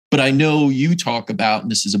I know you talk about,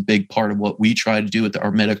 and this is a big part of what we try to do at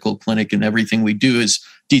our medical clinic, and everything we do is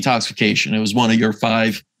detoxification. It was one of your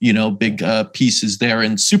 5, big pieces there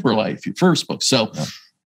in Super Life, your first book. So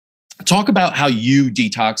talk about how you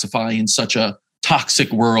detoxify in such a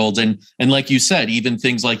toxic world. And like you said, even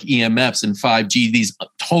things like EMFs and 5G, these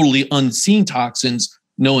totally unseen toxins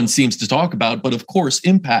no one seems to talk about, but of course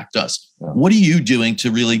impact us. Yeah. What are you doing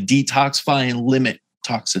to really detoxify and limit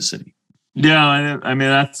toxicity? Yeah, I mean,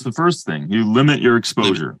 that's the first thing. You limit your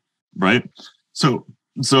exposure, right? So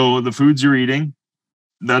the foods you're eating,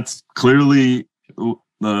 that's clearly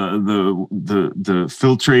the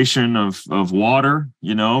filtration of water,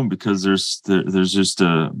 because there's just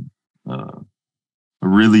a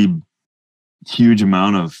really huge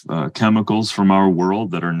amount of chemicals from our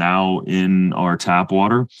world that are now in our tap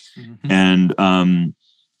water. Mm-hmm. And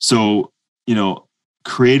so,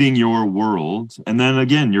 creating your world, and then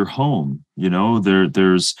again, your home,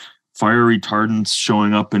 there's fire retardants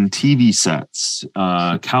showing up in TV sets,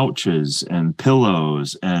 couches and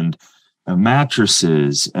pillows and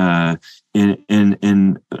mattresses,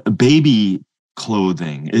 in baby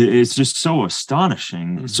clothing. It's just so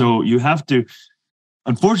astonishing. Mm-hmm. So you have to,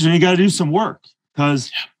 unfortunately, you got to do some work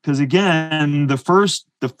because again, the first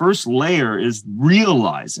layer is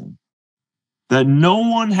realizing that no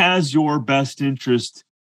one has your best interest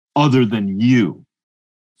other than you.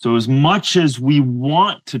 So as much as we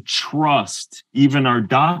want to trust even our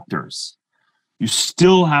doctors, you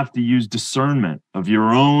still have to use discernment of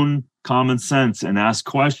your own common sense and ask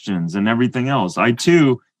questions and everything else. I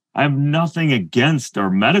have nothing against our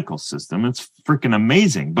medical system. It's freaking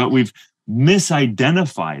amazing, but we've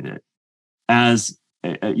misidentified it as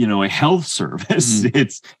a health service.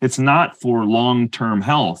 Mm-hmm. It's not for long-term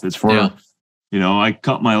health. It's for I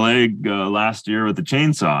cut my leg last year with a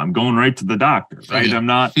chainsaw. I'm going right to the doctor, right? Yeah. I'm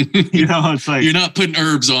not, it's like you're not putting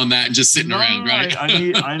herbs on that and just sitting around, right?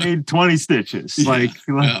 I need 20 stitches.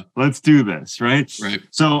 Let's do this, right? Right.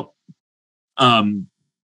 So, so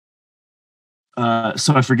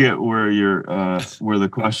I forget where where the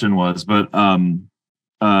question was, but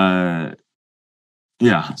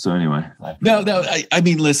yeah. So anyway, no. I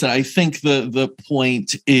mean, listen. I think the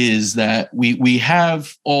point is that we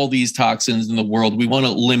have all these toxins in the world. We want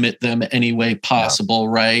to limit them any way possible,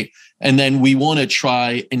 right? And then we want to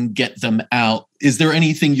try and get them out. Is there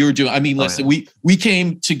anything you're doing? I mean, listen. We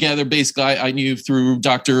came together. Basically, I knew through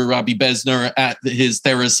Dr. Robbie Besner at his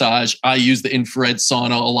Therasage. I use the infrared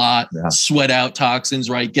sauna a lot. Yeah. Sweat out toxins,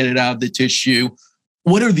 right? Get it out of the tissue.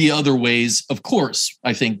 What are the other ways? Of course,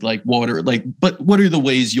 I think like water, but what are the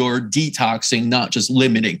ways you're detoxing, not just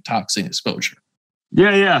limiting toxin exposure?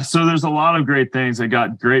 Yeah. So there's a lot of great things. I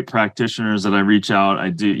got great practitioners that I reach out. I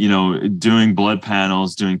do, doing blood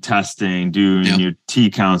panels, doing testing, doing your T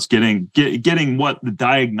counts, getting what the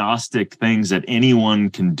diagnostic things that anyone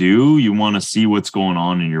can do. You want to see what's going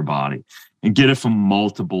on in your body and get it from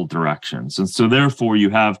multiple directions. And so therefore you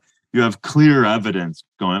have clear evidence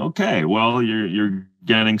going, okay, well, you're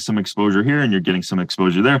getting some exposure here and you're getting some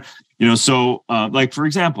exposure there. So like, for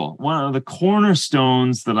example, one of the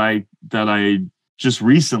cornerstones that I just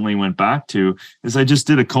recently went back to is I just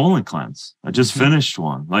did a colon cleanse. I just finished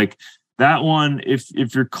one. Like that one,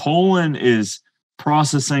 if your colon is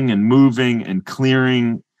processing and moving and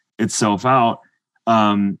clearing itself out,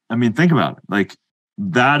 I mean, think about it. Like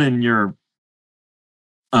that in your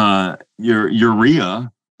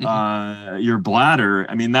urea, your bladder.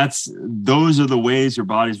 I mean, those are the ways your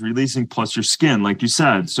body's releasing, plus your skin, like you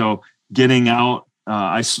said. So getting out,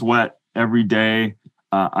 I sweat every day.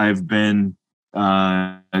 I've been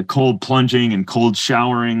cold plunging and cold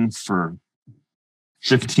showering for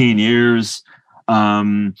 15 years.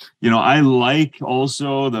 I like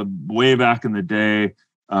also the way back in the day,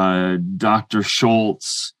 Dr.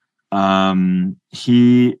 Schultz,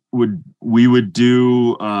 we would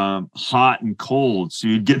do hot and cold. So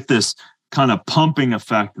you'd get this kind of pumping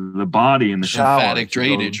effect of the body in the shower. Lymphatic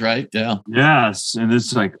drainage, right? Yeah. Yes. And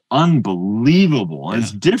it's like unbelievable. Yeah.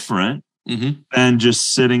 It's different than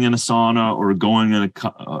just sitting in a sauna or going in a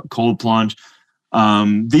cold plunge.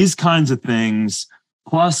 These kinds of things,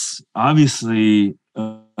 plus obviously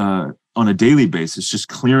on a daily basis, just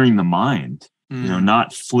clearing the mind,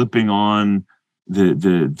 not flipping on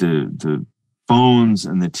the phones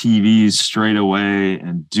and the TVs straight away,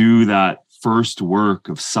 and do that first work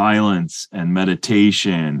of silence and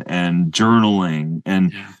meditation and journaling,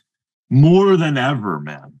 and more than ever,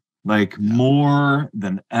 man, more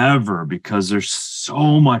than ever, because there's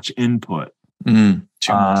so much input. Too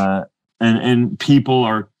much. And people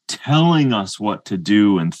are telling us what to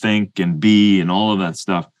do and think and be and all of that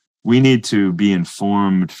stuff. We need to be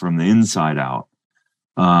informed from the inside out.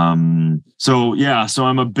 So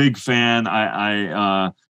I'm a big fan.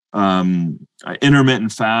 I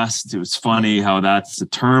intermittent fast. It was funny how that's a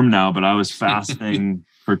term now, but I was fasting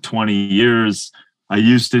for 20 years. I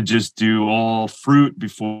used to just do all fruit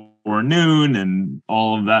before noon and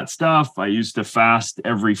all of that stuff. I used to fast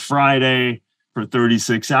every Friday for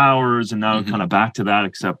 36 hours, and now kind of back to that,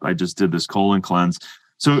 except I just did this colon cleanse.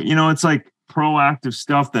 So, it's like proactive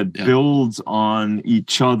stuff that builds on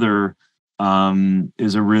each other,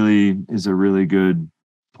 is a really good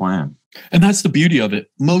plan. And that's the beauty of it.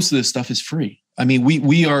 Most of this stuff is free. I mean,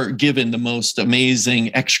 we are given the most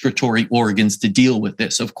amazing excretory organs to deal with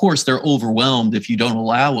this. Of course, they're overwhelmed if you don't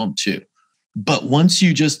allow them to. But once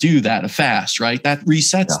you just do that, a fast, right? That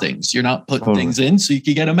resets things. You're not putting things in so you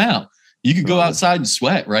can get them out. You could go outside and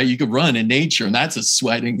sweat, right? You could run in nature, and that's a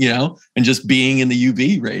sweating, and just being in the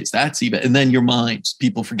UV rays. That's even, and then your mind.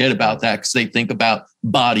 People forget about that because they think about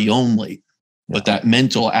body only. But that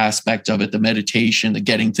mental aspect of it, the meditation, the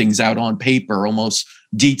getting things out on paper, almost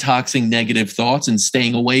detoxing negative thoughts and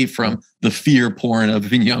staying away from the fear porn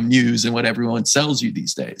of news and what everyone sells you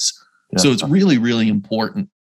these days. So it's really, really important.